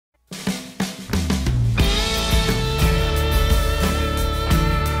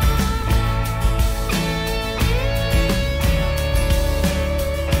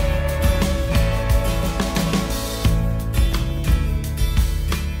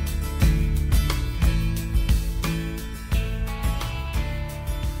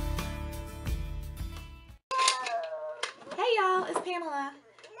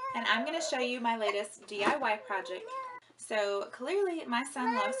I'm going to show you my latest DIY project. So clearly my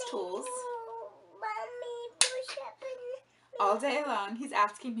son loves tools. All day long he's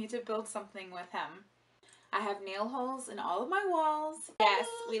asking me to build something with him. I have nail holes in all of my walls. Yes,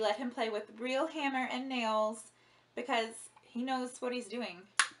 we let him play with real hammer and nails because he knows what he's doing.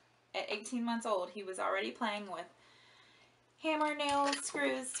 At 18 months old, he was already playing with hammer, nails,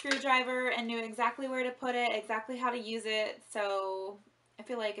 screws, screwdriver, and knew exactly where to put it, exactly how to use it. So I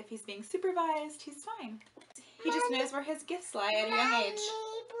feel like if he's being supervised, he's fine. He just knows where his gifts lie at a young age.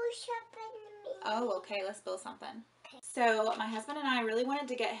 Oh, okay, let's build something. So my husband and I really wanted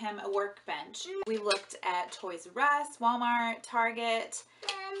to get him a workbench. We looked at Toys R Us, Walmart, Target.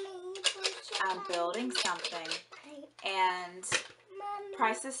 I'm building something. And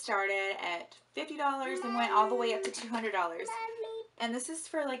prices started at $50 and went all the way up to $200. And this is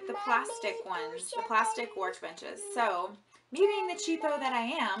for like the plastic ones, the plastic workbenches. So me being the cheapo that I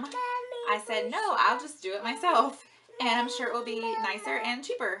am, I said, no, I'll just do it myself. And I'm sure it will be nicer and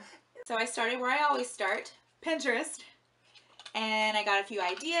cheaper. So I started where I always start, Pinterest. And I got a few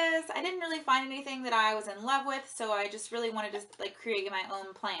ideas. I didn't really find anything that I was in love with, so I just really wanted to like create my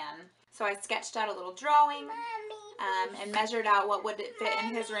own plan. So I sketched out a little drawing and measured out what would fit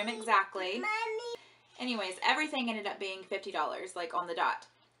in his room exactly. Anyways, everything ended up being $50, like on the dot,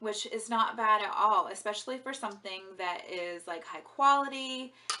 which is not bad at all, especially for something that is like high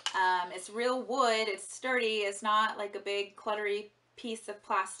quality. It's real wood, it's sturdy, it's not like a big cluttery piece of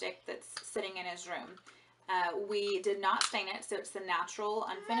plastic that's sitting in his room. We did not stain it, so it's the natural,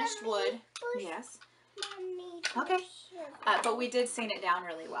 unfinished wood. Yes. Okay. But we did stain it down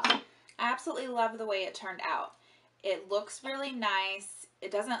really well. I absolutely love the way it turned out. It looks really nice.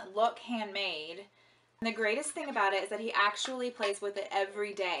 It doesn't look handmade. And the greatest thing about it is that he actually plays with it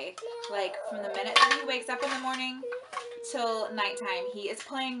every day. Like from the minute that he wakes up in the morning till nighttime, he is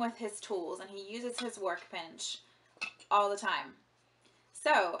playing with his tools and he uses his workbench all the time.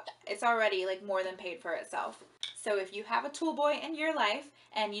 So it's already like more than paid for itself. So if you have a tool boy in your life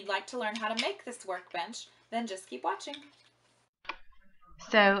and you'd like to learn how to make this workbench, then just keep watching.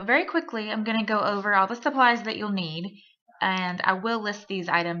 So very quickly, I'm going to go over all the supplies that you'll need, and I will list these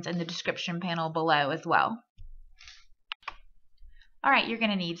items in the description panel below as well. Alright, you're going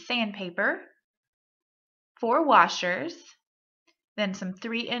to need sandpaper, 4 washers, then some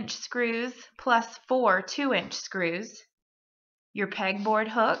 3-inch screws plus 4 2-inch screws, your pegboard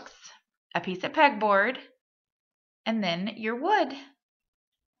hooks, a piece of pegboard, and then your wood.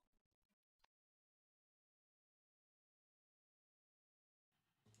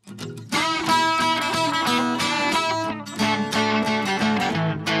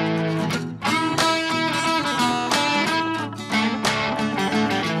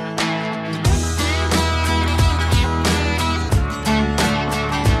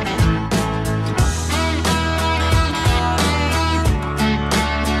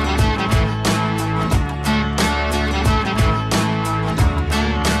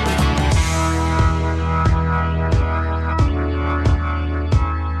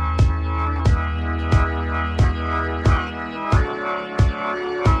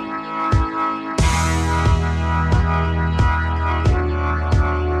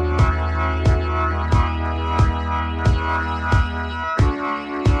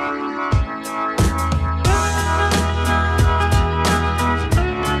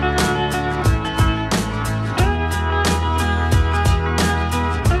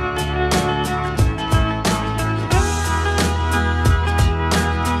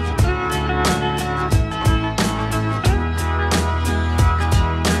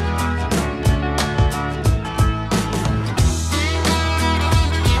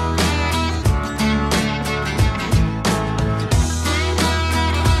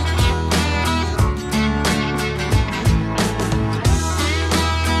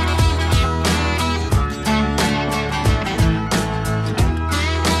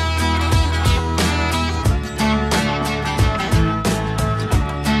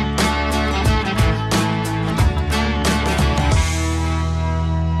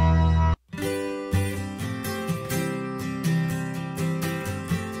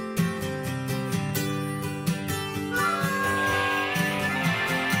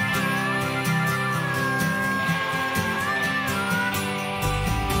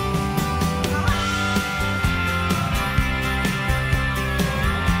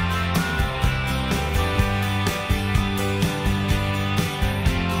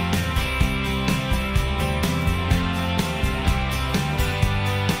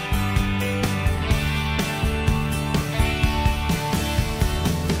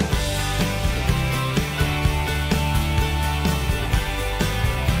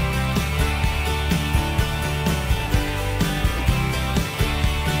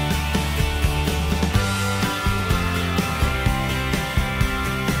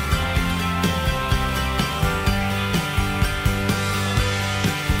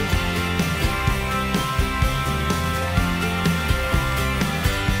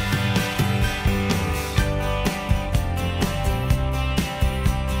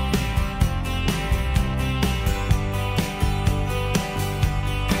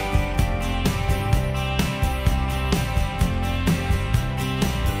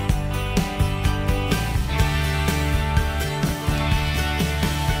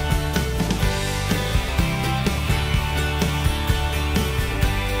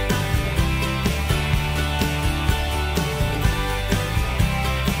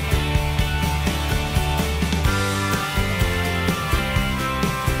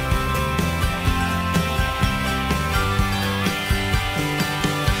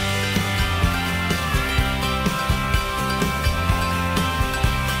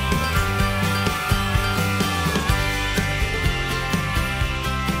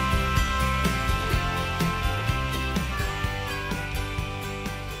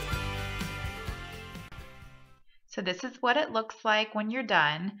 this is what it looks like when you're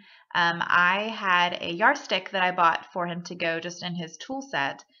done. I had a yardstick that I bought for him to go just in his tool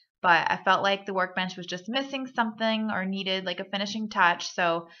set, but I felt like the workbench was just missing something or needed like a finishing touch,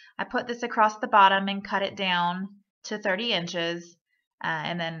 so I put this across the bottom and cut it down to 30 inches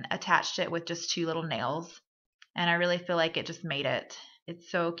and then attached it with just 2 little nails. And I really feel like it just made it. It's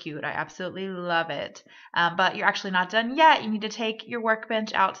so cute. I absolutely love it. But you're actually not done yet. You need to take your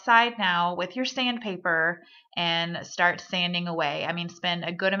workbench outside now with your sandpaper and start sanding away. I mean, spend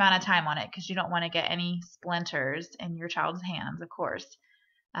a good amount of time on it because you don't want to get any splinters in your child's hands, of course.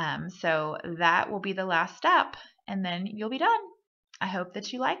 So that will be the last step, and then you'll be done. I hope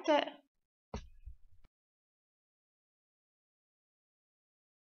that you liked it.